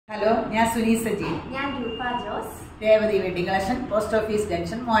Hello, I am Suni Saji. I am Revathy Wedding Collection, Post Office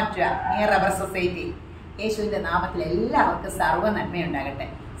Junction, Muvattupuzha, near Rubber Society. Yeshuinte Namathil ellarkkum sarva nanmay undagate.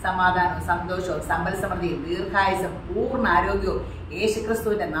 Samadhanam, Santosham, Sambal Samriddhi, Deerghayasam, Poorna Arogyam, Yesu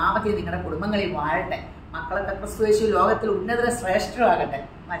Kristuinte Namathil ningalude kudumbangalil vaazhatte. Makkalokke Kristu Yesu lokathil unnathira shreshthamaagate.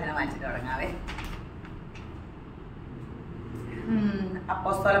 Vachanam vaaichittu thodangave.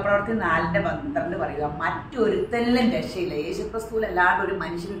 അപ്പോസ്തല പ്രവൃത്തി 4:12 പറയുക മറ്റൊരുത്തനിലും രക്ഷയില്ല. യേശുക്രിസ്തുവിൽ അല്ലാണ്ട് ഒരു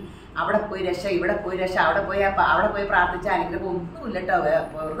മനുഷ്യൻ അവിടെ പോയി രക്ഷ, ഇവിടെ പോയി രക്ഷ, അവിടെ പോയി പ്രാർത്ഥിച്ചാൽ അനുഗ്രഹം ഒന്നുമില്ല കേട്ടോ.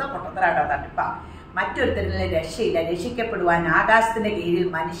 വെറുതെ പൊട്ടത്തരാട്ടോ, തട്ടിപ്പാ. മറ്റൊരുത്തനിലും രക്ഷയില്ല. രക്ഷിക്കപ്പെടുവാൻ ആകാശത്തിന്റെ കീഴിൽ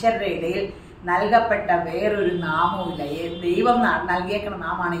മനുഷ്യരുടെ ഇടയിൽ നൽകപ്പെട്ട വേറൊരു നാമവുമില്ല. ദൈവം നൽകിയേക്കുന്ന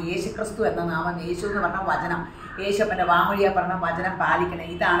നാമമാണ് യേശുക്രിസ്തു എന്ന നാമം. യേശു എന്ന് പറഞ്ഞ വചനം, യേശുപ്പൻ്റെ വാമൊഴിയ പറഞ്ഞ വചനം പാലിക്കണം.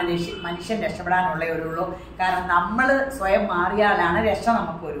 ഇതാണ് മനുഷ്യൻ രക്ഷപ്പെടാനുള്ള ഒരുള്ളൂ. കാരണം നമ്മൾ സ്വയം മാറിയാലാണ് രക്ഷ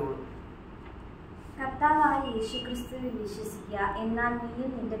നമുക്ക് വരുള്ളൂ. കർത്താവായ യേശുക്രിസ്തുവിൽ വിശ്വസിക്കുക, എന്നാൽ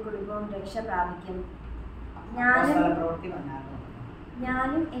നീയും നിന്റെ കുടുംബവും രക്ഷ പ്രാപിക്കും.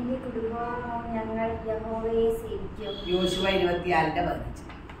 ഞാനും എന്റെ കുടുംബവും ഞങ്ങൾ യഹോവയെ സേവിക്കും. യോശുവ 24:15.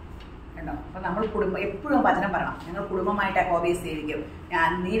 കണ്ടോ? അപ്പൊ നമ്മൾ എപ്പോഴും വചനം പറയണം. ഞങ്ങൾ കുടുംബമായിട്ട് യഹോവയെ സേവിക്കും.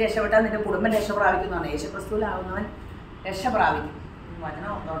 നീ രക്ഷപ്പെട്ടാൽ നിന്റെ കുടുംബം രക്ഷ പ്രാപിക്കുന്നതാണ്. യേശുക്രിസ്തുവിലാവുന്നവൻ രക്ഷ പ്രാപിക്കും. വചനം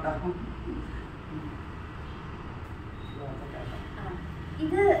ഓർത്തോട്ടോ.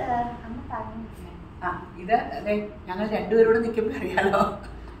 ഇത് ഞങ്ങൾ രണ്ടുപേരോട് നിൽക്കുമ്പോൾ അറിയാലോ.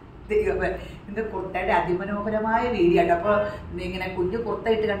 ഇത് കുർത്തയുടെ അതിമനോഹരമായ വീഡിയോ ആണ്. അപ്പൊ ഇങ്ങനെ കുഞ്ഞു കുർത്ത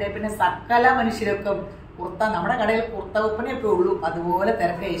ഇട്ട് കണ്ടേ പിന്നെ സകല മനുഷ്യരൊക്കെ കുർത്ത, നമ്മുടെ കടയിൽ കുർത്ത ഉപ്പനൊക്കെ ഉള്ളൂ. അതുപോലെ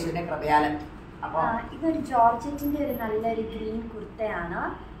തിരക്ക് യേശുവിന്റെ കൃപയാലൻ. അപ്പൊ ഇതൊരു ജോർജറ്റിന്റെ ഒരു നല്ലൊരു ഗ്രീൻ കുർത്തയാണ്.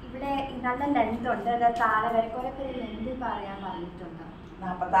 ഇവിടെ നല്ല ലെങ്ത് ഉണ്ട്. താഴെ വരെ കുറെ പേര് ലെങ്ത് പറയാൻ പറഞ്ഞിട്ടുണ്ട്.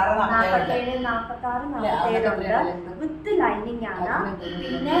 46 വിത്ത് ലൈനിങ് ആണ്.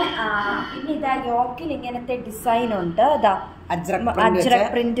 പിന്നെ ഇതാ യോക്കിൽ ഇങ്ങനത്തെ ഡിസൈൻ ഉണ്ട്. അജ്രക്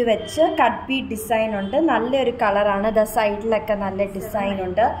പ്രിന്റ് വെച്ച് കട്ട് ബീറ്റ് ഡിസൈൻ ഉണ്ട്. നല്ലൊരു കളറാണ്. സൈഡിലൊക്കെ നല്ല ഡിസൈൻ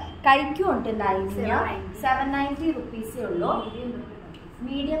ഉണ്ട്. കൈക്കും ഉണ്ട് ലൈനിങ്. 790 റുപ്പീസേ ഉള്ളൂ.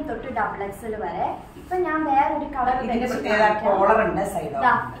 മീഡിയം തൊട്ട് XXL വരെ. ഇപ്പൊ ഞാൻ വേറൊരു കളർ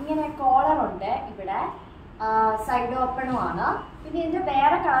ഇങ്ങനെ കോളർ ഉണ്ട്. ഇവിടെ സൈഡ് ഓപ്പണും ആണ്. പിന്നെ ഇതിന്റെ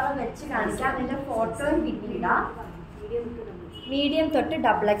വേറെ കളർ വെച്ച് കാണിക്കാം. ഇതിന്റെ ഫോട്ടോയും പിന്നീടാം. മീഡിയം തൊട്ട്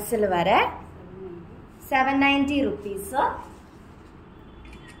XXL വരെ 790 റുപ്പീസ്.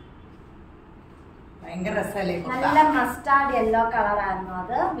 നല്ല മസ്റ്റാർഡ് യെല്ലോ കളറായിരുന്നു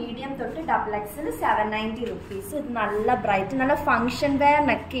അത്. മീഡിയം തൊട്ട് XXL 790 റുപ്പീസ്. ഇത് നല്ല ബ്രൈറ്റ്, നല്ല ഫങ്ഷൻ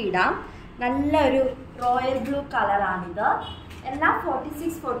വെയറിനൊക്കെ ഇടാം. നല്ലൊരു റോയൽ ബ്ലൂ കളറാണിത്. എല്ലാം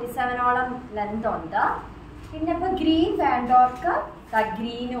 46-47ഓളം ലെന്ത് ഉണ്ട്. പിന്നെ ഇപ്പൊ ഗ്രീൻ വേണ്ടവർക്ക്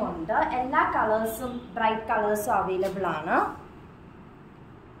ഗ്രീനും ഉണ്ട്. എല്ലാ കളേഴ്സും ബ്രൈറ്റ് കളേഴ്സും അവൈലബിൾ ആണ്.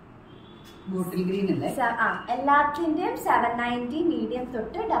 എല്ലാത്തിന്റെയും 790 മീഡിയം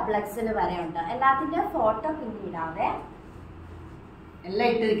തൊട്ട് XXL വരെ ഉണ്ട്. എല്ലാത്തിന്റെയും ഫോട്ടോ പിന്നീടാവേ. എല്ലാം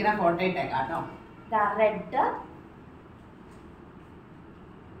ഇട്ടിരിക്കുന്ന ഫോട്ടോ ഇട്ടേക്കാട്ടോ. റെഡ്,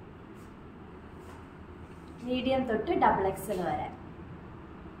 മീഡിയം തൊട്ട് XXL വരെ.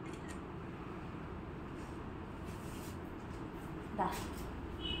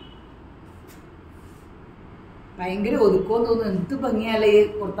 ഭയങ്കര ഒതുക്കോന്ന് തോന്നുന്നു. എന്ത് ഭംഗിയല്ലേ ഈ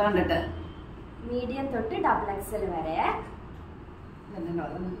കുർത്ത കണ്ടിട്ട്. മീഡിയം തൊട്ട് XXL വരെ.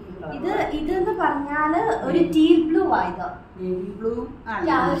 ഇതെന്ന് പറഞ്ഞാല് ഒരു ടീൽ ബ്ലൂ ആയത്. ടീൽ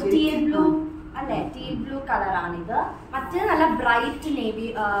ബ്ലൂ അല്ലെ, ടീൽ ബ്ലൂ കളറാണിത്. മറ്റേ നല്ല ബ്രൈറ്റ് നേവി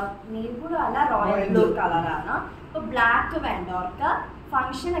ബ്ലൂ അല്ല, റോയൽ ബ്ലൂ കളറാണ്. ഇപ്പൊ ബ്ലാക്ക് വേണ്ടവർക്ക്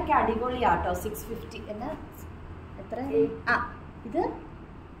ഫങ്ഷൻ ഒക്കെ അടിപൊളിയാട്ടോ. 650 എത്ര? ഇത്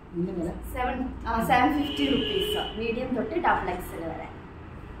 750 റുപ്പീസ്. മീഡിയം തൊട്ട് XXL വരെ.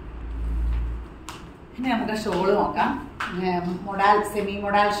 ഇനി നമുക്ക് ഷോള് നോക്കാം. സെമി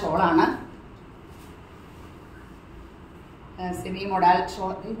മൊഡാൽ ഷോളാണ്. Semi modal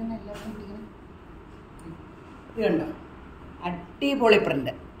shawl. ഇതുണ്ടോ? അടിപൊളി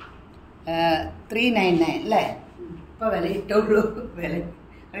പ്രിന്റ്. 399 അല്ലേ? ഇപ്പൊ വില ഇട്ടുള്ളൂ. വില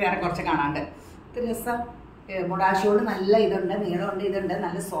വേറെ കുറച്ച് കാണാണ്ട്. ഇത് രസം. മൊഡാൽ ഷോള് നല്ല ഇതുണ്ട്, നീളമുണ്ട്, ഇതുണ്ട്.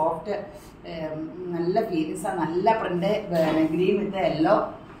 നല്ല സോഫ്റ്റ്, നല്ല ഫീലിങ്സാണ്. നല്ല പ്രിന്റ്. ഗ്രീൻ വിത്ത് യെല്ലോ.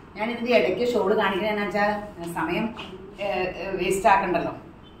 ഞാൻ ഇതിന്റെ ഇടയ്ക്ക് ഷോള് കാണിക്കുന്നതെന്ന് വെച്ചാൽ സമയം വേസ്റ്റ് ആക്കണ്ടല്ലോ.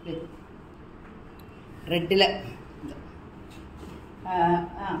 റെഡില്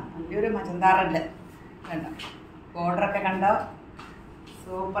നല്ലൊരു മജന്താ റെഡ് കണ്ടോ? ബോർഡറൊക്കെ കണ്ടോ?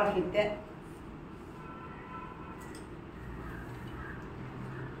 Super hit.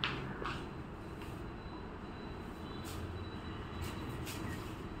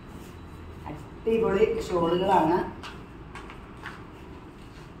 അടിപൊളി ഷോളുകളാണ്.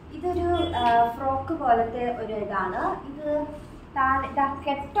 ഇതൊരു ഫ്രോക്ക് പോലത്തെ ഒരു ഇതാണ്. ഇത്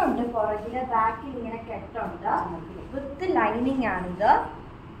കെട്ടുണ്ട് പുറകില്, ബാക്കിൽ ഇങ്ങനെ കെട്ടുണ്ട്. വിത്ത് ലൈനിങ് ആണിത്.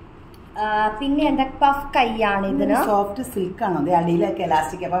 പിന്നെ എന്താ പഫ് കൈയാണ് ഇതിന്. സോഫ്റ്റ് സിൽക്ക് ആണോ? അടിയിലൊക്കെ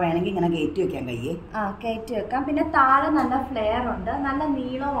എലാസ്റ്റിക്, അപ്പൊ വേണമെങ്കിൽ ഇങ്ങനെ കയറ്റി വെക്കാം കയ്യെ. കയറ്റി വെക്കാം. പിന്നെ താഴെ നല്ല ഫ്ലെയർ ഉണ്ട്, നല്ല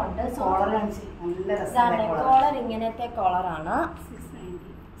നീളമുണ്ട്. കോളർ ഇങ്ങനത്തെ കോളറാണ്.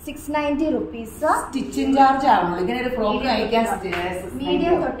 690 rupees. സ്റ്റിച്ചിങ് ചാർജ് ആണോ? ഇങ്ങനെ ഒരു ഫ്രോക്ക് അയക്കാൻ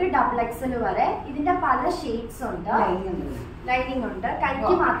മീഡിയം തൊട്ട് XXL വരെ. ഇതിന്റെ പല ഷെയ്ഡ്സ് ഉണ്ട്. ലൈനിങ് ഉണ്ട്,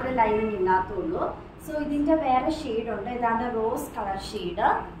 കൈക്ക് മാത്രമേ ലൈനിങ് ഇല്ലാത്തുള്ളൂ. സോ ഇതിന്റെ വേറെ ഷെയ്ഡ് ഉണ്ട്. ഇതാണ് rose colour shade.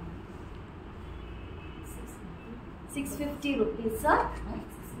 650 rupees.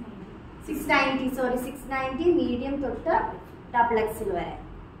 690, sorry 690 medium തൊട്ട് XXL വരെ.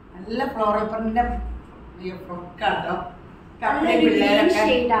 നല്ല ഫ്ലോറൽ പ്രിന്റിന്റെ ഫ്രോക്കാട്ടോ.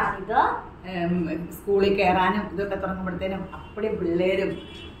 സ്കൂളിൽ കയറാനും ഇതൊക്കെ തുടങ്ങുമ്പോഴത്തേനും അപ്പടി പിള്ളേരും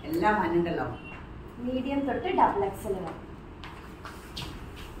എല്ലാം വന്നിട്ടുണ്ടല്ലോ. മീഡിയം തൊട്ട് XXL വരെ.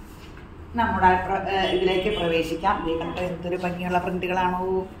 നമ്മുടെ ഇതിലേക്ക് പ്രവേശിക്കാം. കണ്ടോ എന്തൊരു ഭംഗിയുള്ള പ്രിന്റുകളാണോ.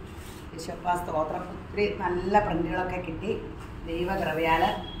 യേശുപ്പാ സ്തോത്രം. ഒത്തിരി നല്ല പ്രിന്റുകളൊക്കെ കിട്ടി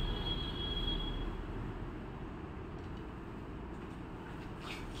ദൈവകൃപയാല്.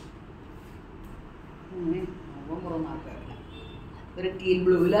 ഒരു ടീൽ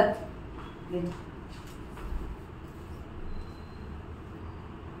ബ്ലൂവില്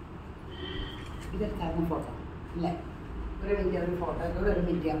ഇതൊക്കെ ഫോട്ടോ അല്ലേ? ഒരു വലിയ ഫോട്ടോ ഒരു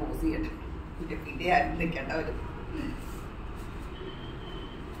മിനിറ്റ് ഞാൻ പോസ് ചെയ്യട്ടെ. പിന്നെ നിൽക്കേണ്ട ഒരു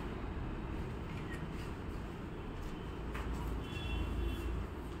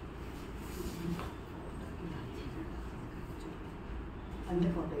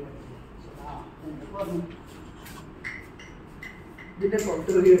ഫോട്ടോ ഇതിന്റെ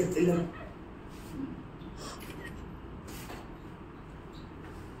ഫോട്ടോ എടുത്തില്ല.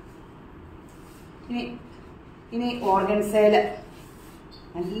 ഇനി ഓർഗൻസയില്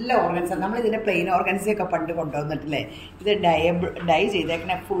നല്ല ഓർഗൻസ. നമ്മൾ ഇതിന്റെ പ്ലെയിൻ ഓർഗൻസയൊക്കെ പണ്ട് കൊണ്ടുവന്നിട്ടില്ലേ? ഇത് ഡൈ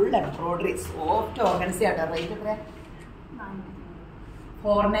ചെയ്തേക്കണേ ഫുൾ എംബ്രോയിഡറി സോഫ്റ്റ് ഓർഗൻസയാട്ടോ. റേറ്റ് എത്ര?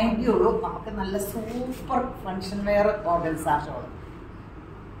 490 ഉള്ളൂ. നമുക്ക് നല്ല super function wear organza shawl.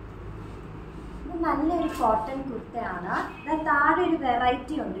 നല്ലൊരു കോട്ടൺ കുർത്തയാണ്. താഴെ ഒരു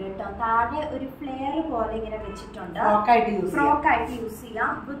വെറൈറ്റി ഉണ്ട് കേട്ടോ. താഴെ ഒരു ഫ്ലെയർ പോലെ ഇങ്ങനെ വെച്ചിട്ടുണ്ട്. ഫ്രോക്ക് ആയിട്ട് യൂസ്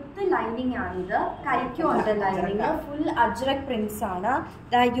ചെയ്യാം. വിത്ത് ലൈനിങ് ആണിത്. കൈക്കും ഉണ്ട് ലൈനിങ്. ഫുൾ അജ്രക് പ്രിന്റ്സ് ആണ്.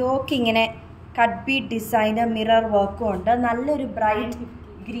 യോക്ക് ഇങ്ങനെ കട്ട് ബീറ്റ് ഡിസൈന്, മിറർ വർക്കും ഉണ്ട്. നല്ലൊരു ബ്രൈറ്റ്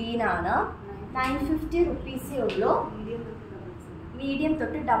ഗ്രീൻ ആണ്. 950 rupees ഉള്ളൂ. മീഡിയം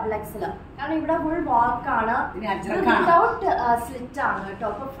തൊട്ട് XXL. കാരണം ഇവിടെ ഫുൾ വർക്കാണ്, വിതൗട്ട് സ്ലിറ്റ് ആണ് കേട്ടോ.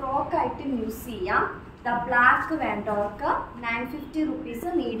 അപ്പൊ ഫ്രോക്ക് ആയിട്ടും യൂസ് ചെയ്യാം. ബ്ലാക്ക് വേണ്ടവർക്ക് 950 rupees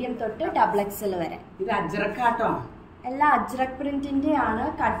മീഡിയം തൊട്ട് XXL വരെ. എല്ലാം അജ്രക് പ്രിന്റിന്റെ ആണ്.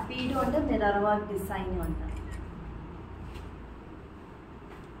 കട്ട് ബീഡും ഉണ്ട്, മിറർ വർക്ക് ഡിസൈനും ഉണ്ട്.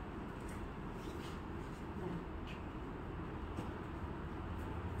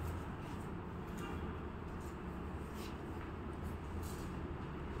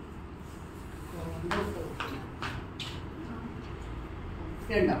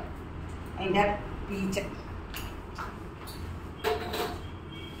 ഉണ്ടോ അതിന്റെ പീച്ച്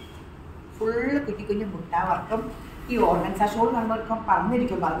ഫുള്ള് കുറ്റി കുഞ്ഞു മുട്ട വർക്കും. ഈ ഓർഗൻസ ഷോൾ കാണുമ്പോൾ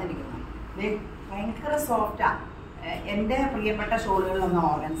പറഞ്ഞിരിക്കും ഭയങ്കര സോഫ്റ്റാ. എൻ്റെ പ്രിയപ്പെട്ട ഷോളുകളിലൊന്നും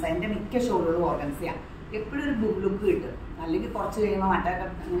ഓർഗൻസ. എൻ്റെ മിക്ക ഷോളുകളും ഓർഗൻസയാണ്. എപ്പോഴും ഒരു ബുക്ക് ലുക്ക് കിട്ടും. അല്ലെങ്കിൽ കുറച്ച് കഴിയുമ്പോൾ മറ്റൊക്കെ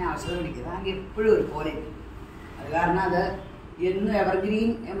ഇങ്ങനെ ആവശ്യം പിടിക്കുന്നത് അല്ലെങ്കിൽ എപ്പോഴും ഒരുപോലെ. അത് കാരണം അത് എന്നും എവർഗ്രീൻ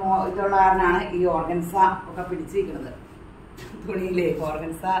ഇതുള്ള കാരണമാണ് ഈ ഓർഗൻസ ഒക്കെ പിടിച്ചിരിക്കുന്നത് തുണിയിലേ.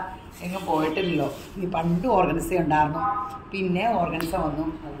 ഓർഗൻസ എങ്ങും പോയിട്ടില്ലല്ലോ. ഈ പണ്ട് ഓർഗൻസ ഉണ്ടായിരുന്നു, പിന്നെ ഓർഗൻസ വന്നു.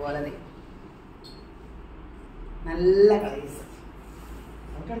 അതുപോലെ നല്ല കളേഴ്സ്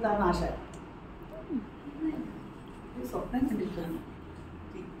തൊട്ടടുത്താണ് ആശ. സ്വപ്നം കണ്ടിട്ടാണ്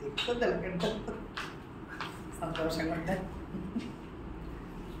സന്തോഷം കൊണ്ട്.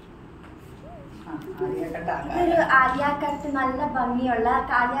 ഇതൊരു ആലിയ കട്ട്, നല്ല ഭംഗിയുള്ള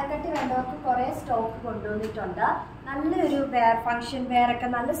ആലിയ കട്ട് വേണ്ടവർക്ക് കുറെ സ്റ്റോക്ക് കൊണ്ടുവന്നിട്ടുണ്ട്. നല്ലൊരു ഫംഗ്ഷൻ വെയർ ഒക്കെ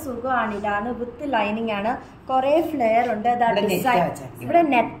നല്ല സുഖമാണ്. ഇതാണ് വിത്ത് ലൈനിങ് ആണ്. കുറെ ഫ്ലെയർ ഉണ്ട്. ഇവിടെ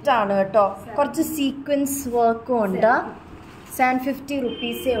നെറ്റ് ആണ് കേട്ടോ. കുറച്ച് സീക്വൻസ് വർക്കും ഉണ്ട്. 750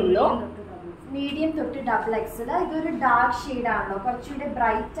 rupees ഉള്ളൂ. മീഡിയം തൊട്ട് XXL. ഇതൊരു ഡാർക്ക് ഷെയ്ഡ് ആണല്ലോ, കുറച്ചുകൂടെ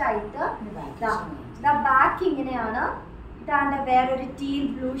ബ്രൈറ്റ് ആയിട്ട്. ബാക്ക് ഇങ്ങനെയാണ്. ഇതാണ് വേറൊരു ടീൽ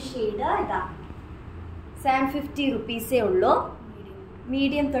ബ്ലൂ ഷെയ്ഡ്. ഇതാ 750 rupees ഉള്ളൂ.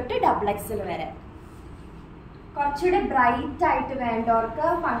 മീഡിയം തൊട്ട് XXL വരെ. കുറച്ചുകൂടെ ബ്രൈറ്റ് ആയിട്ട് വേണ്ടവർക്ക്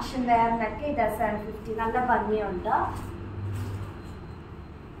ഫംഗ്ഷൻ വെയറിനൊക്കെ ഇത് 750. നല്ല ഭംഗിയുണ്ട്.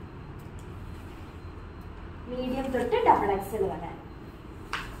 മീഡിയം തൊട്ട് XXL വരെ.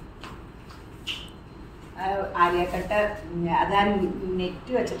 ആലിയക്കട്ട് അത് ഞാൻ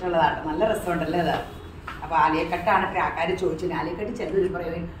നെറ്റ് വെച്ചിട്ടുള്ളതാണ്. നല്ല രസമുണ്ടല്ലേ അത്. അപ്പോൾ ആലിയക്കട്ടാണ് ആൾക്കാർ ചോദിച്ചത്. ആലിയക്കട്ട് ചിലർ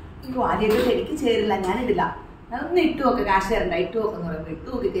പറയും അയ്യോ ആലിയക്കട്ട് എനിക്ക് ചേരില്ല, ഞാനിടില്ല. അതൊന്ന് ഇട്ട് നോക്ക്, കാശ് തരണ്ട, ഇട്ട് നോക്കെന്ന് പറയുമ്പോൾ ഇട്ട്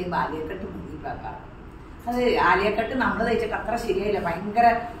നോക്കി കഴിയുമ്പോൾ ആലിയക്കട്ട് മതി പാക്കാറ്. അത് ആലിയക്കട്ട് നമ്മൾ തയ്ച്ചിട്ട് അത്ര ശരിയായില്ല. ഭയങ്കര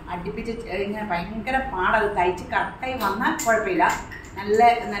അടുപ്പിച്ച് ഇങ്ങനെ ഭയങ്കര പാടത്. തയ്ച്ച് കറക്റ്റായി വന്നാൽ കുഴപ്പമില്ല. നല്ല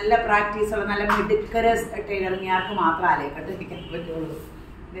നല്ല പ്രാക്ടീസുള്ള നല്ല മിടുക്കര ടൈലറിങ്ങാർക്ക് മാത്രം ആലിയക്കട്ട് തയ്ക്കാൻ പറ്റുള്ളൂ.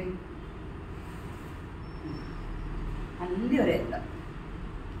 നല്ലൊരു എന്താ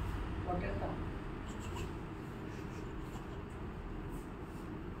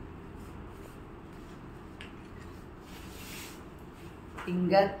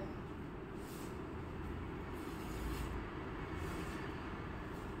ഫിംഗർ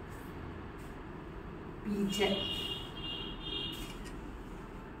പീച്ച്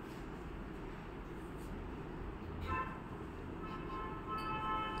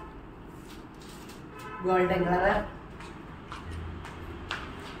ഗോൾഡൻ കളർ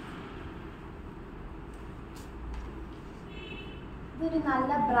ഇതൊരു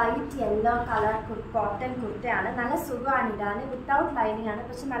നല്ല ബ്രൈറ്റ് യെല്ലോ കളർ കോട്ടൺ കുർത്തയാണ്. നല്ല സുഖമാണ് ഇടാൻ. വിത്തൗട്ട് ലൈനിങ് ആണ്,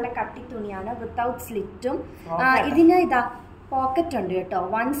 പക്ഷെ നല്ല കട്ടി തുണിയാണ്, വിത്തൗട്ട് സ്ലിറ്റും. ഇതിന് ഇതാ പോക്കറ്റ് ഉണ്ട് കേട്ടോ,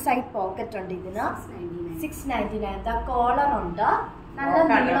 വൺ സൈഡ് പോക്കറ്റ് ഉണ്ട് ഇതിന്. 699. കോളർ ഉണ്ട്, നല്ല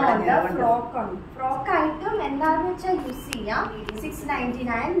നീളമുണ്ട്, ഫ്രോക്കായിട്ടും എന്താന്ന് വെച്ചാൽ യൂസ് ചെയ്യാം.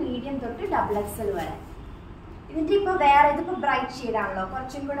 699 മീഡിയം തൊട്ട് XXL വരെ. ഇതിന്റെ ഇപ്പൊ വേറെ ഇതിപ്പോ ബ്രൈറ്റ് ഷെയ്ഡാണല്ലോ,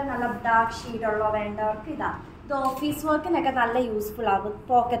 കുറച്ചും കൂടെ നല്ല ഡാർക്ക് ഷെയ്ഡുള്ളോ വേണ്ടവർക്ക് ഇതാ. ഇത് ഓഫീസ് വർക്കിനൊക്കെ നല്ല യൂസ്ഫുൾ ആകും.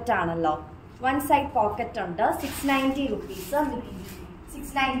 പോക്കറ്റ് ആണല്ലോ, വൺ സൈഡ് പോക്കറ്റ് ഉണ്ട്. 690 റുപ്പീസ്,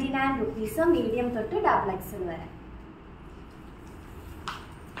 699 റുപ്പീസ് മീഡിയം തൊട്ട് XXL വരെ.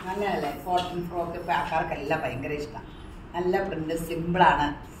 നല്ലതല്ലേ കോട്ടൺ ഫ്രോക്ക്? ഇപ്പം ആൾക്കാർക്കെല്ലാം ഭയങ്കര ഇഷ്ടമാണ്. നല്ല പ്രിന്റ്, സിമ്പിളാണ്.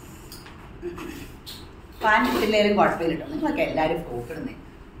 പാൻറ് ഇട്ടില്ലേലും കുഴപ്പമില്ല കേട്ടോ. നിങ്ങളൊക്കെ എല്ലാവരും ഫ്രോക്ക് ഇടുന്നേ.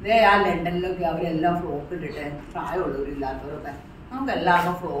 ഇതേ ആ ലണ്ടനിലൊക്കെ അവരെല്ലാം ഫ്രോക്ക് ഇട്ടിട്ട് പ്രായമുള്ളവരും ഇല്ലാത്തവരൊക്കെ നമുക്ക്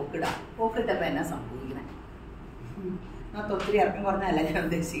എല്ലാവർക്കും ഫ്രോക്ക് ഇടാം. ഫ്രോക്ക് ഇട്ടപ്പോൾ എന്നാ സംഭവിക്കണേ? നമുക്ക് ഒത്തിരി ഇറക്കം കുറഞ്ഞല്ല ഞാൻ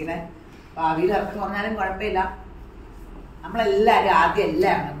ഉദ്ദേശിക്കണേ. ഭാവിയിൽ ഇറക്കം കുറഞ്ഞാലും കുഴപ്പമില്ല. നമ്മളെല്ലാവരും ആദ്യം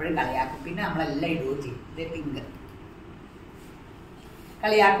എല്ലാം എപ്പോഴും കളിയാക്കും, പിന്നെ നമ്മളെല്ലാം ഇടുകയും ചെയ്യും. ഇതേ പിങ്ക്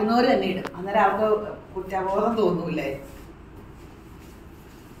കളിയാക്കുന്നവർ തന്നെ ഇടും, അന്നേരം അവർക്ക് കുറ്റബോധം തോന്നൂലേ.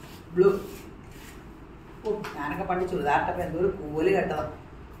 ബ്ലൂ, ഓ ഞാനൊക്കെ പണ്ട് ചുരിദാറിട്ടപ്പോൾ എന്തോ ഒരു കൂല് കേട്ടത്.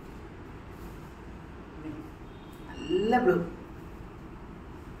 നല്ല ബ്ലൂ,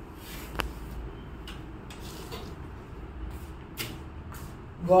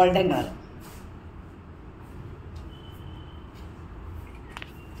 ഗോൾഡൻ കളർ.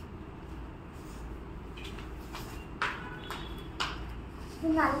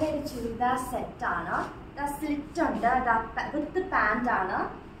 ഇത് നല്ലൊരു ചുരിദാർ സെറ്റാണ്. സ്ലിറ്റ് ഉണ്ട്, വിത്ത് പാന്റ് ആണ്.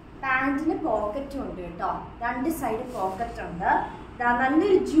 പാന്റിന് പോക്കറ്റും ഉണ്ട് കേട്ടോ, രണ്ട് സൈഡ് പോക്കറ്റ് ഉണ്ട്.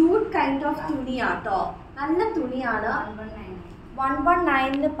 നല്ലൊരു ജൂട്ട് കൈൻഡ് ഓഫ് തുണിയാട്ടോ, നല്ല തുണിയാണ്.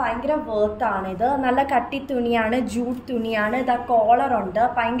 119 ഭയങ്കര വേർത്താണ് ഇത്. നല്ല കട്ടി തുണിയാണ്, ജൂട്ട് തുണിയാണ്. ഇതാ കോളർ ഉണ്ട്,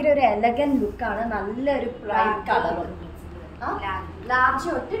 ഭയങ്കര ഒരു എലഗന്റ് ലുക്കാണ്. നല്ലൊരു ബ്രൈറ്റ് കളർ. ലാർജ്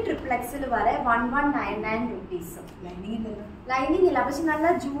തൊട്ട് XXL വരെ 1199 റുപ്പീസ്. ലൈനിങ് ഇല്ല, പക്ഷെ നല്ല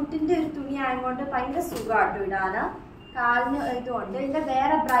ജൂട്ടിന്റെ ഒരു തുണി ആയതുകൊണ്ട് ഭയങ്കര സുഖമാട്ടോ ഇടാന്. കാലിന് ഇതുണ്ട്. ഇതിന്റെ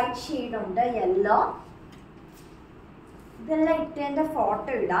വേറെ ബ്രൈറ്റ് ഷെയ്ഡ് ഉണ്ട്, യെല്ലോ. ഇതെല്ലാം ഇട്ടതിന്റെ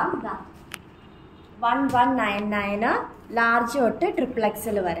ഫോട്ടോ ഇടാം. 1199 ലാർജ് തൊട്ട്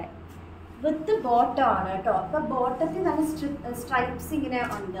XXL വരെ. വിത്ത് ബോട്ടം ആണ് കേട്ടോ. അപ്പൊ ബോട്ടത്തിൽ നല്ല സ്ട്രൈപ്സ് ഇങ്ങനെ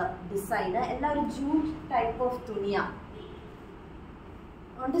ഉണ്ട്, ഡിസൈന്. എല്ലാം ഒരു ജൂട്ട് ടൈപ്പ് ഓഫ് തുണിയാ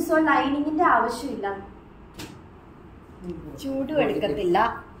അതുകൊണ്ട് സോ ലൈനിങ്ങിന്റെ ആവശ്യമില്ല, ചൂടും എടുക്കത്തില്ല.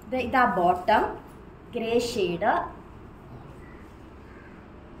 ഇതാ ബോട്ടം, ഗ്രേ ഷെയ്ഡ്,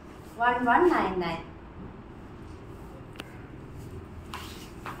 1199.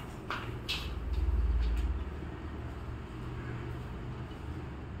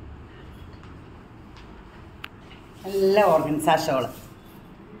 നല്ല ഓർഗൻസ ഷോള്.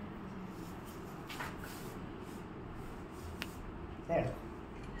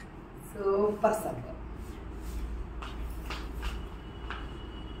 സൂപ്പർ സംഭവം.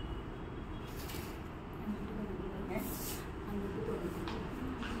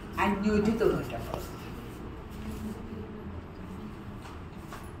 599.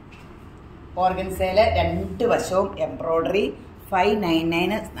 ഓർഗൻസയില് രണ്ട് വശവും എംബ്രോയിഡറി.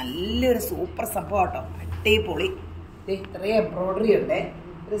 599. നല്ലൊരു സൂപ്പർ സംഭവം കേട്ടോ, അടിപൊളി. ഇത്രയും എംബ്രോയിഡറി ഉണ്ട്,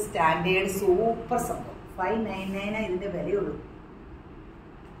 ഒരു സ്റ്റാൻഡേർഡ് സൂപ്പർ സംഭവം. 599 ഇതിന്റെ വിലയുള്ളൂ.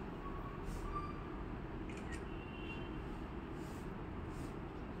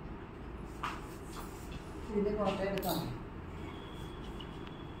 ഇതിന്റെ ഫോട്ടോ എടുക്കാം.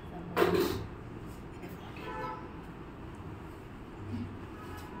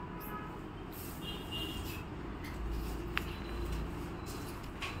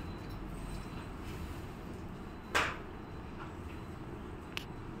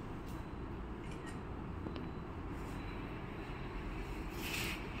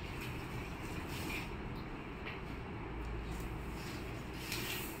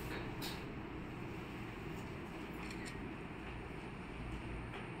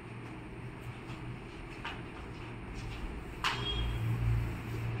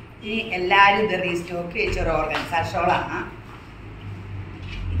 ഈ എല്ലാവരും ഇത് റീസ്റ്റോക്ക് വെച്ചൊരു ഓർഗൻസ ഷോളാണ്.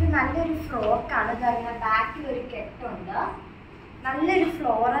 ഇത് നല്ലൊരു ഫ്രോക്കാണ്. ഇതങ്ങനെ ബാക്കിൽ ഒരു കെട്ടുണ്ട്. നല്ലൊരു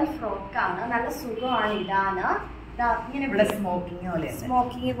ഫ്ലോറൽ ഫ്രോക്കാണ്. നല്ല സുഖമാണ് ഇടാന്. ഇങ്ങനെ ഇവിടെ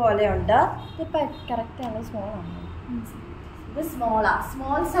സ്മോക്കിംഗ് പോലെയുണ്ട്. ഇതിപ്പോ കറക്റ്റ് ആണ്. സ്മോളാണ്. ഇത് സ്മോൾ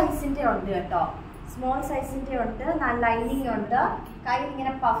സൈസിന്റെ ഉണ്ട് കേട്ടോ. സ്മോൾ സൈസിന്റെ ഉണ്ട്. നല്ല ലൈനിങ് ഉണ്ട്. കൈ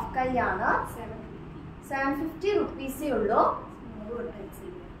ഇങ്ങനെ പഫ് കൈയാണ്. 750 റുപ്പീസേ ഉള്ളൂ.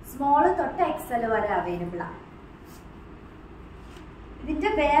 സ്മോള് തൊട്ട് എക്സൽ വരെ അവൈലബിൾ ആണ്. ഇതിന്റെ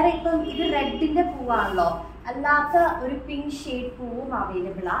വേറെ ഇപ്പം ഇത് റെഡിന്റെ പൂവാണല്ലോ, അല്ലാത്ത ഒരു പിങ്ക് ഷെയ്ഡ് പൂവും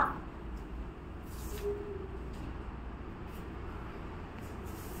അവൈലബിൾ ആ.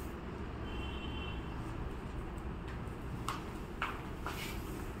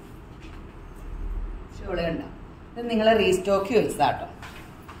 ഷോള് കണ്ടോ? ഇത് നിങ്ങൾ റീസ്റ്റോക്ക് ചോദിച്ചാട്ടോ.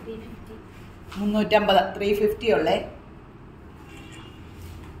 350 350 ഉള്ളേ.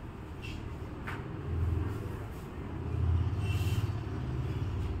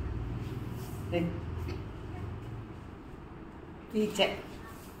 പീച്ചെ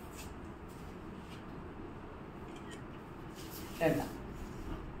കണ്ടോ?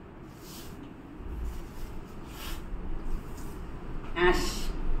 Ash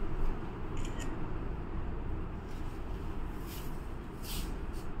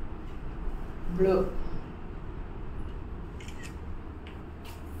blue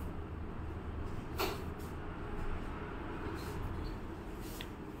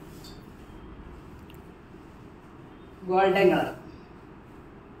golden colour.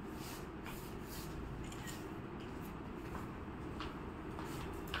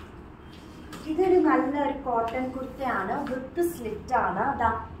 ഇതൊരു നല്ലൊരു കോട്ടൺ കുർത്തയാണ്. വിത്ത് സ്ലിറ്റ് ആണ്. അതാ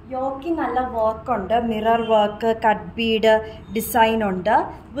യോക്കി നല്ല വർക്ക് ഉണ്ട്. Mirror work, cut Bede design ഉണ്ട്.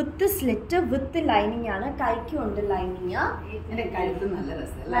 വിത്ത് സ്ലിറ്റ് വിത്ത് ലൈനിങ് ആണ്. കൈക്കും ഉണ്ട് ലൈനിങ്.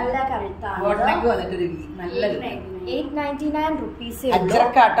 നല്ല കഴുത്താണ്. 899 റുപ്പീസേ ഉള്ളൂ.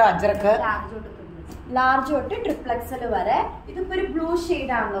 ലാർജ് തൊട്ട് ട്രിപ്ലക്സൽ വരെ. ഇതിപ്പോ ഒരു ബ്ലൂ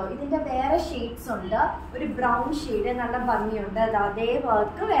ഷെയ്ഡ് ആണല്ലോ. ഇതിന്റെ വേറെ ഷെയ്ഡ്സ് ഉണ്ട്. ഒരു ബ്രൗൺ ഷെയ്ഡ് നല്ല ഭംഗിയുണ്ട്. അതേ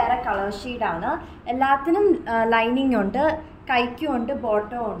വർക്ക് വേറെ കളർ ഷെയ്ഡാണ്. എല്ലാത്തിനും ലൈനിങ് ഉണ്ട്. കൈക്കും ഉണ്ട്,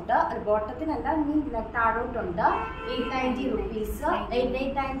 ബോട്ടവും ഉണ്ട്. ബോട്ടത്തിനല്ല, ഇനി താഴോട്ടുണ്ട്.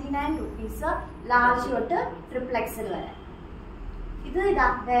 899 റുപ്പീസ് ലാർജ് തൊട്ട് ട്രിപ്ലക്സൽ വരെ. ഇത് ഇതാ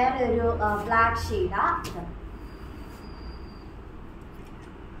വേറെ ഒരു ബ്ലാക്ക് ഷെയ്ഡാ.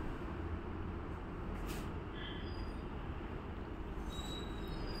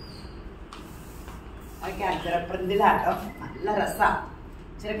 പ്രിന്റിലാട്ടോ. നല്ല രസമാണ്.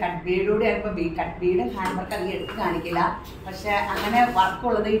 ഇച്ചിരി കട്ട് ബീഡൂടെ ആകുമ്പോൾ കട്ട് ബീഡ് ഹാൻഡ് വർക്ക് അധികം എടുത്ത് കാണിക്കില്ല. പക്ഷെ അങ്ങനെ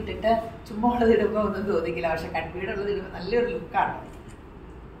വർക്കുള്ളത് ഇട്ടിട്ട് ചുമ്മാ ഉള്ളത് ഇടുമ്പോൾ ഒന്നും തോന്നിക്കില്ല. പക്ഷെ കട്ട് ബീഡ് ഉള്ളത് ഇടുമ്പോൾ നല്ലൊരു ലുക്കാണ്.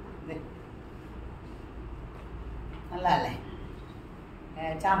 നല്ലതല്ലേ?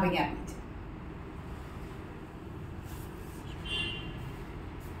 ചാമ്പിങ്ങ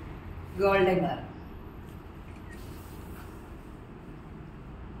ഗോൾഡൻ കളർ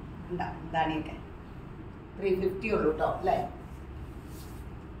എന്താണിയൊക്കെ 350 ഉള്ളൂ കേട്ടോ അല്ലേ?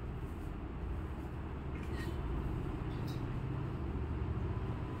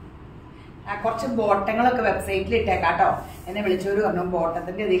 കുറച്ച് ബോട്ടങ്ങളൊക്കെ വെബ്സൈറ്റിൽ ഇട്ടേക്കാം കേട്ടോ. എന്നെ വിളിച്ചവർ പറഞ്ഞു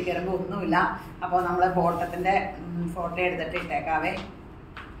ബോട്ടത്തിന്റെ ഇതിൽ കയറുമ്പോൾ ഒന്നുമില്ല. അപ്പോൾ നമ്മൾ ബോട്ടത്തിന്റെ ഫോട്ടോ എടുത്തിട്ട് ഇട്ടേക്കാവേ.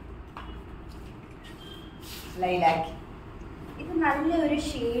 ലൈലാക്ക്. ഇത് നല്ലൊരു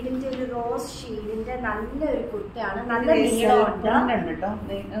ഷെയ്ഡിന്റെ, ഒരു റോസ് ഷെയ്ഡിന്റെ നല്ലൊരു കുർത്തയാണ്. നല്ല നീളമുണ്ട്.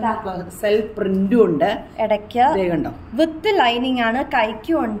 സെൽഫ് പ്രിന്റും ഉണ്ട്. ഇടയ്ക്ക് കണ്ടോ വിത്ത് ലൈനിങ് ആണ്.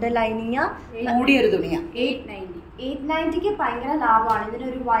 കൈക്കും ഉണ്ട് ലൈനിങ്. കൂടിയൊരു തുണിയാ. 890ക്ക് ഭയങ്കര ലാഭമാണ്.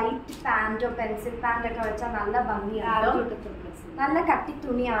 ഇതിനൊരു വൈറ്റ് പാന്റോ പെൻസിൽ പാന്റ് ഒക്കെ വെച്ചാൽ നല്ല ഭംഗിയാണ്. നല്ല കട്ടി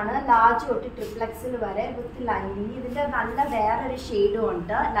തുണിയാണ്. ലാർജ് തൊട്ട് ട്രിപ്ലക്സിൽ വരെ വിത്ത് ലൈനിങ്. ഇതിന്റെ നല്ല വേറൊരു ഷെയ്ഡും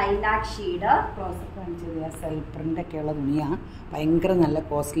ഉണ്ട്. Lilac shade. സെൽഫ് പ്രിന്റ് ഒക്കെ ഉള്ള തുണിയാ. ഭയങ്കര നല്ല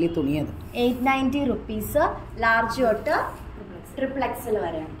കോസ്റ്റ്ലി തുണിയത്. 890 റുപ്പീസ് ലാർജ് തൊട്ട് ട്രിപ്ലക്സിൽ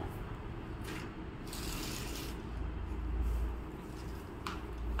വരെ ഉണ്ട്.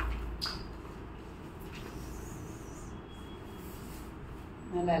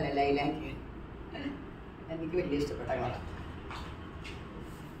 നല്ലല്ലേ ലൈലാക്ക്? എനിക്ക് വലിയ ഇഷ്ടപ്പെട്ട കളർ.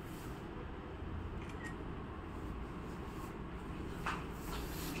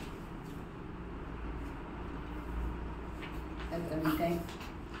 എത്ര മിനിറ്റായി?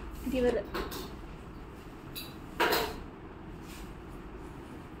 20.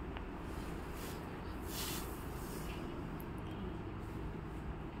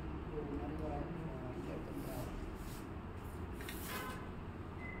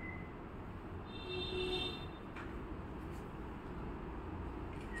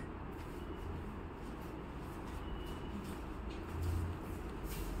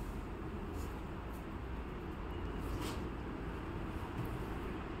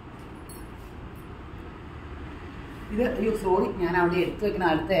 ഇത് അയ്യോ സോറി, ഞാൻ അവിടെ എടുത്തു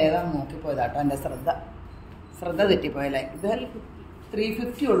വെക്കുന്ന അടുത്ത് ഏതാണെന്ന് നോക്കിപ്പോയതാട്ടോ, എൻ്റെ ശ്രദ്ധ തെറ്റിപ്പോയല്ലേ. ഇത്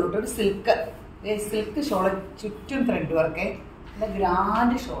 350 ഉള്ളൂ കേട്ടോ. ഒരു സിൽക്ക് ഷോള്, ചുറ്റും ത്രെഡ് വർക്ക്, നല്ല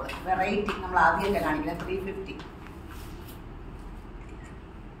ഗ്രാൻഡ് ഷോള്, വെറൈറ്റി. നമ്മൾ ആദ്യമൊക്കെ കാണിക്കുന്നത് 350.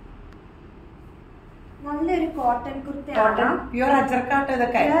 നല്ലൊരു കോട്ടൺ കുർത്തയാണ്, പ്യുവർ അജർക്കാട്ടോ.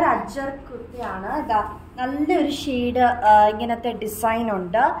 ഇതൊക്കെ പ്യുവർ അജർ കുർത്തയാണ്. ഇതാ നല്ലൊരു ഷെയ്ഡ് ഇങ്ങനത്തെ ഡിസൈൻ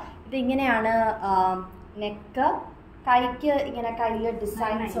ഉണ്ട്. ഇതിങ്ങനെയാണ് നെക്ക്, കൈക്ക് ഇങ്ങനെ കയ്യിൽ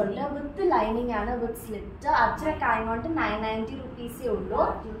ഡിസൈൻസ് ഉണ്ട്. വിത്ത് ലൈനിങ് ആണ്, വിത്ത് സ്ലിറ്റ്. അജ്രക്ക് ആയതുകൊണ്ട് 990 റുപ്പീസേ ഉള്ളൂ.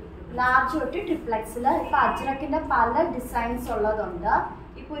 ലാർജ് തൊട്ട് ട്രിപ്ലെക്സിൽ. ഇപ്പൊ അജ്രക്കിന്റെ പല ഡിസൈൻസ് ഉള്ളതുണ്ട്.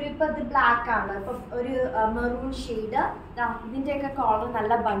 ഇപ്പൊ ഇത് ബ്ലാക്ക് ആണ്, ഇപ്പൊ ഒരു മെറൂൺ ഷെയ്ഡ്. ഇതിന്റെയൊക്കെ കോളർ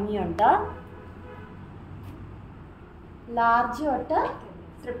നല്ല ഭംഗിയുണ്ട്. ലാർജ് തൊട്ട്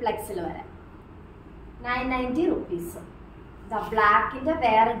ട്രിപ്ലെക്സിൽ വരെ 990 റുപ്പീസ്. ബ്ലാക്കിന്റെ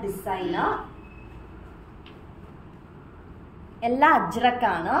വേറെ ഡിസൈന്, എല്ലാം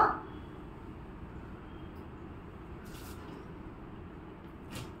അജ്രക്കാണ്.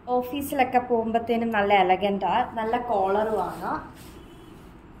 ഓഫീസിലൊക്കെ പോകുമ്പോഴത്തേനും നല്ല എലഗൻ്റാ, നല്ല കോളറുമാണ്.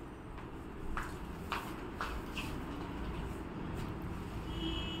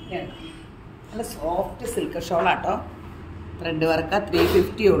 നല്ല സോഫ്റ്റ് സിൽക്ക് ഷോളാട്ടോ. ത്രെഡ് വർക്ക്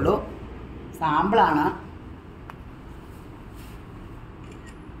 350 ഉള്ളൂ. സാമ്പിളാണ്.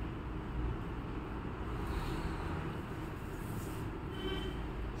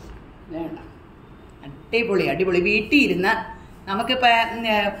 അടിപൊളി. വീട്ടിൽ ഇരുന്ന് നമുക്കിപ്പോൾ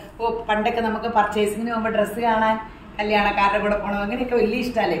പണ്ടൊക്കെ നമുക്ക് പർച്ചേസിങ്ങിന് പോകുമ്പോൾ ഡ്രസ്സ് കാണാൻ കല്യാണക്കാരുടെ കൂടെ പോകണം, അങ്ങനെയൊക്കെ വലിയ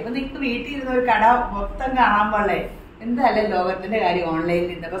ഇഷ്ടമല്ലേ. ഇപ്പം നിങ്ങൾക്ക് വീട്ടിൽ ഇരുന്ന് ഒരു കട മൊത്തം കാണാൻ പാടില്ലേ. എന്തായാലും ലോകത്തിന്റെ കാര്യം.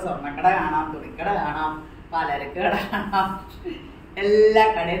 ഓൺലൈനിൽ ഇന്നപ്പോൾ സ്വർണ്ണക്കട കാണാം, തുണിക്കട കാണാം, പലചരക്ക് കട കാണാം. എല്ലാ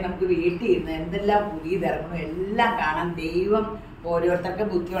കടയും നമുക്ക് വീട്ടിൽ ഇരുന്ന് എന്തെല്ലാം പുതിയത് ഇറങ്ങണം എല്ലാം കാണാം. ദൈവം ഓരോരുത്തർക്ക്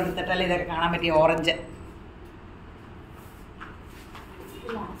ബുദ്ധി കൊടുത്തിട്ടല്ലേ ഇതൊക്കെ കാണാൻ പറ്റിയ. ഓറഞ്ച്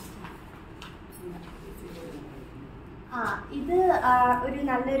ഇത് ഒരു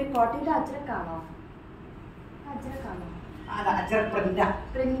നല്ലൊരു കോട്ടൺ അജ്രക്കാണോ?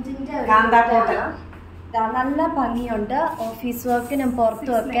 പ്രിന്റിന്റെ നല്ല ഭംഗിയുണ്ട്. ഓഫീസ് വർക്കിനും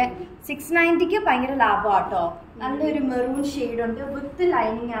പുറത്തും ഒക്കെ 690ക്ക് ഭയങ്കര ലാഭമാട്ടോ. നല്ലൊരു മെറൂൺ ഷെയ്ഡ് ഉണ്ട്, വിത്ത്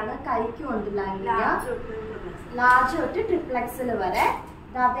ലൈനിങ് ആണ്. കൈക്കും ഉണ്ട് ലൈനിങ്. ലാർജ് തൊട്ട് ട്രിപ്ലെക്സിൽ വരെ.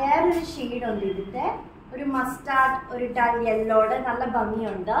 വേറൊരു ഷെയ്ഡ് ഉണ്ട് ഇതിന്റെ, ഒരു മസ്റ്റാർഡ്, ഒരു ഡൾ യെല്ലോട്, നല്ല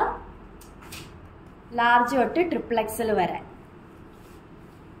ഭംഗിയുണ്ട്. ലാർജ് തൊട്ട് ട്രിപ്ലെക്സിൽ വരെ.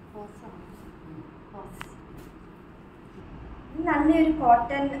 നല്ലൊരു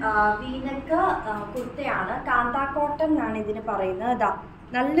കോട്ടൺ വീനക്ക് കുർത്തയാണ്. കാന്താ കോട്ടൺ എന്നാണ് ഇതിന് പറയുന്നത്.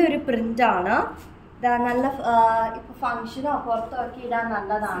 നല്ലൊരു പ്രിന്റ് ആണ്. നല്ല ഇപ്പൊ ഫംഗ്ഷനോ പുറത്തോ ഒക്കെ ഇടാൻ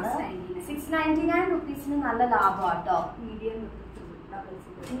നല്ലതാണ്. 699 റുപ്പീസിന് നല്ല ലാഭമാട്ടോ.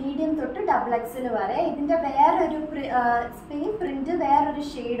 മീഡിയം തൊട്ട് XXL വരെ. ഇതിന്റെ വേറൊരു സ്പെയിൻ പ്രിന്റ് വേറൊരു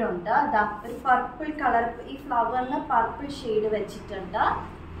ഷെയ്ഡ് ഉണ്ട്. ഒരു പർപ്പിൾ കളർ, ഈ ഫ്ലവറിന് പർപ്പിൾ ഷെയ്ഡ് വെച്ചിട്ടുണ്ട്.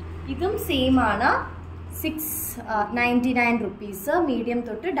 ഇതും സെയിം ആണ്. 699 റുപ്പീസ്, മീഡിയം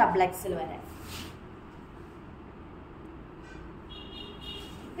തൊട്ട് XXL വരെ.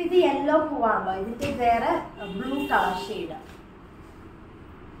 ഇത് യെല്ലോ പൂവാണല്ലോ, ഇതിന്റെ വേറെ ബ്ലൂ കളർ ഷെയ്ഡ്.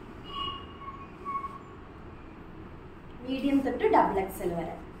 മീഡിയം തൊട്ട് XXL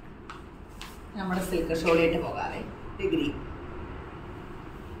വരെ. നമ്മുടെ സിൽക്ക് ഷോളിയായിട്ട് പോകാതെ ഗ്രീൻ,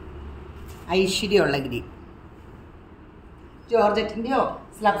 ഐശ്വര്യമുള്ള ഗ്രീൻ. ജോർജറ്റിൻ്റെയോ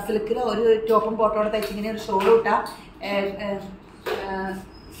സ്ലബ് സിൽക്കിലോ ഒരു ടോപ്പും ബോട്ടോടെ തയ്ച്ച് ഇങ്ങനെ ഒരു ഷോൾ ഇട്ടാൽ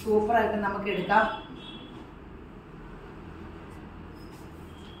സൂപ്പറായിട്ട് നമുക്ക് എടുക്കാം.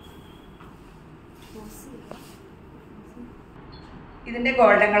 ഇതിൻ്റെ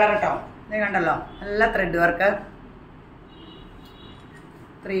ഗോൾഡൻ കളർ കേട്ടോ, ഇത് കണ്ടല്ലോ, നല്ല ത്രെഡ് വർക്ക്.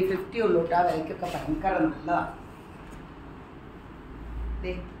 350 ഉള്ളൂ കേട്ടോ. വിലയ്ക്കൊക്കെ ഭയങ്കര നല്ലതാണ്.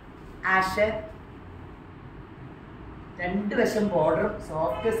 ആഷ്, രണ്ട് വശം ബോർഡറും,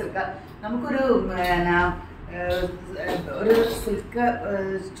 സോഫ്റ്റ് സിൽക്ക്. നമുക്കൊരു ഒരു സിൽക്ക്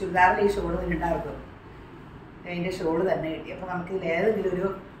ചുരിദാറിൽ ഈ ഷോള് തന്നിട്ടുണ്ടായിരുന്നു. അതിൻ്റെ ഷോള് തന്നെ കിട്ടി. അപ്പോൾ നമുക്ക് ഇതിൽ ഏതെങ്കിലും ഒരു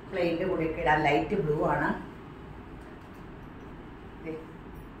പ്ലെയിൻ്റെ കൂടെയൊക്കെ ഇടാം. ലൈറ്റ് ബ്ലൂ ആണ്.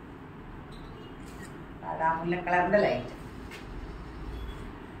 മുല്ല കളറിൻ്റെ ലൈറ്റ്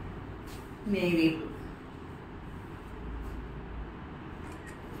നേവി ബ്ലൂ.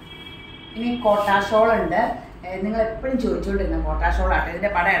 ഇനി കോട്ടാ ഷോൾ ഉണ്ട്. നിങ്ങൾ എപ്പോഴും ചോദിച്ചുകൊണ്ടിരുന്ന കോട്ടാ ഷോളാട്ടെ. ഇതിൻ്റെ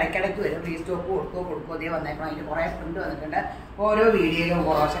പടം ഇടയ്ക്കിടയ്ക്ക് വരും. റീസ്റ്റോക്ക് കൊടുക്കുമോ അതേ വന്നേക്കണം. അതിന് കുറേ പ്രിന്റ് വന്നിട്ടുണ്ട്. ഓരോ വീഡിയോയിലും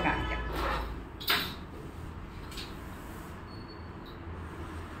കുറേശ്ശെ കാണിക്കാം.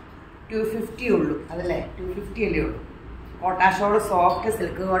 $250 ഉള്ളൂ. അതല്ലേ, 250 അല്ലേ ഉള്ളൂ. കോട്ടാ ഷോൾ സോഫ്റ്റ്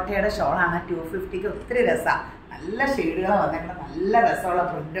സിൽക്ക് കോട്ടയുടെ ഷോളാണ്. 250ക്ക് ഒത്തിരി രസമാണ്. നല്ല ഷെയ്ഡുകളാണ് വന്നേക്കണം. നല്ല രസമുള്ള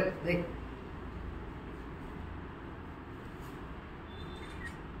പ്രിന്റും.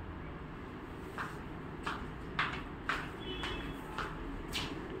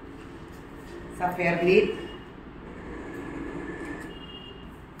 Sapphire green.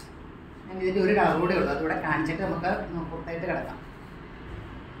 ഞാൻ ഇതിൻ്റെ ഒരു കളർ കൂടെ ഉള്ളൂ, അതുകൂടെ കാണിച്ചിട്ട് നമുക്ക് പുറത്തായിട്ട് കിടക്കാം.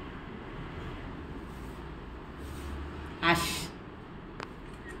 ആഷ്.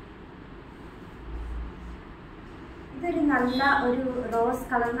 ഇതൊരു നല്ല ഒരു റോസ്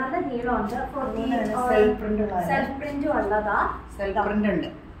കളർ, നല്ല നീളമുണ്ട്. സെൽഫ് പ്രിന്റും ഉള്ളതാ. സെൽഫ് പ്രിന്റ് ഉണ്ട്.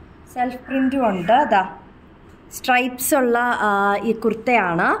 സെൽഫ് പ്രിന്റും ഉണ്ട്. അതാ സ്ട്രൈപ്സ് ഉള്ള ഈ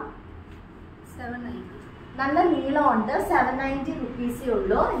കുർത്തയാണ്. നല്ല നീളമുണ്ട്. 790 റുപ്പീസേ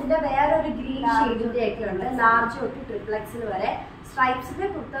ഉള്ളൂ. ഇതിന്റെ വേറൊരു ഗ്രീൻ ഷെയ്ഡിന്റെ ഒക്കെ ഉണ്ട്, ലാർജ് തൊട്ട് ട്രിപ്ലെക്സിൽ വരെ. സ്ട്രൈപ്സിന്റെ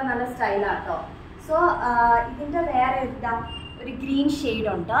കുർത്ത നല്ല സ്റ്റൈലാട്ടോ. സോ ഇതിന്റെ വേറെ ഒരു ഗ്രീൻ ഷെയ്ഡ്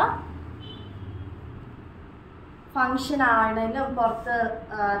ഉണ്ട്. ഫങ്ഷൻ ആണെങ്കിലും പുറത്ത്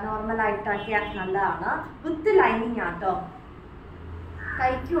നോർമലായിട്ടൊക്കെ നല്ലതാണ്. വിത്ത് ലൈനിങ് ആട്ടോ.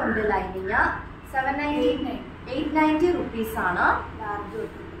 കൈക്കും ഉണ്ട് ലൈനിങ്. 890 റുപ്പീസ് ആണ്.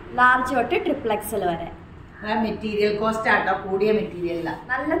 ലാർജ് തൊട്ട് ട്രിപ്ലെക്സിൽ വരെ. മെറ്റീരിയൽ കോസ്റ്റ് ആട്ടോ, കൂടിയ മെറ്റീരിയൽ.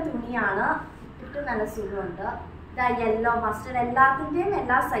 നല്ല തുണിയാണ്, ഇട്ടിട്ട് നല്ല സുഖമുണ്ട്. ഇതാ യെല്ലോ മസ്റ്റർഡ്, എല്ലാത്തിൻ്റെയും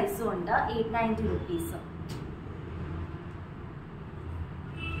എല്ലാ സൈസും ഉണ്ട്. 890 റുപ്പീസ്.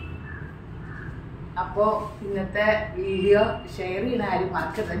 അപ്പോൾ ഇന്നത്തെ വീഡിയോ ഷെയർ ചെയ്യണ ആരും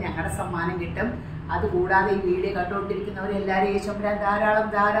മറക്കരുത്, ഞങ്ങളുടെ സമ്മാനം കിട്ടും. അതുകൂടാതെ ഈ വീഡിയോ കണ്ടുകൊണ്ടിരിക്കുന്നവരെല്ലാവരും യേശുമ്പരാൻ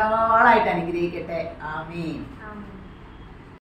ധാരാളമായിട്ട് അനുഗ്രഹിക്കട്ടെ. ആമേൻ.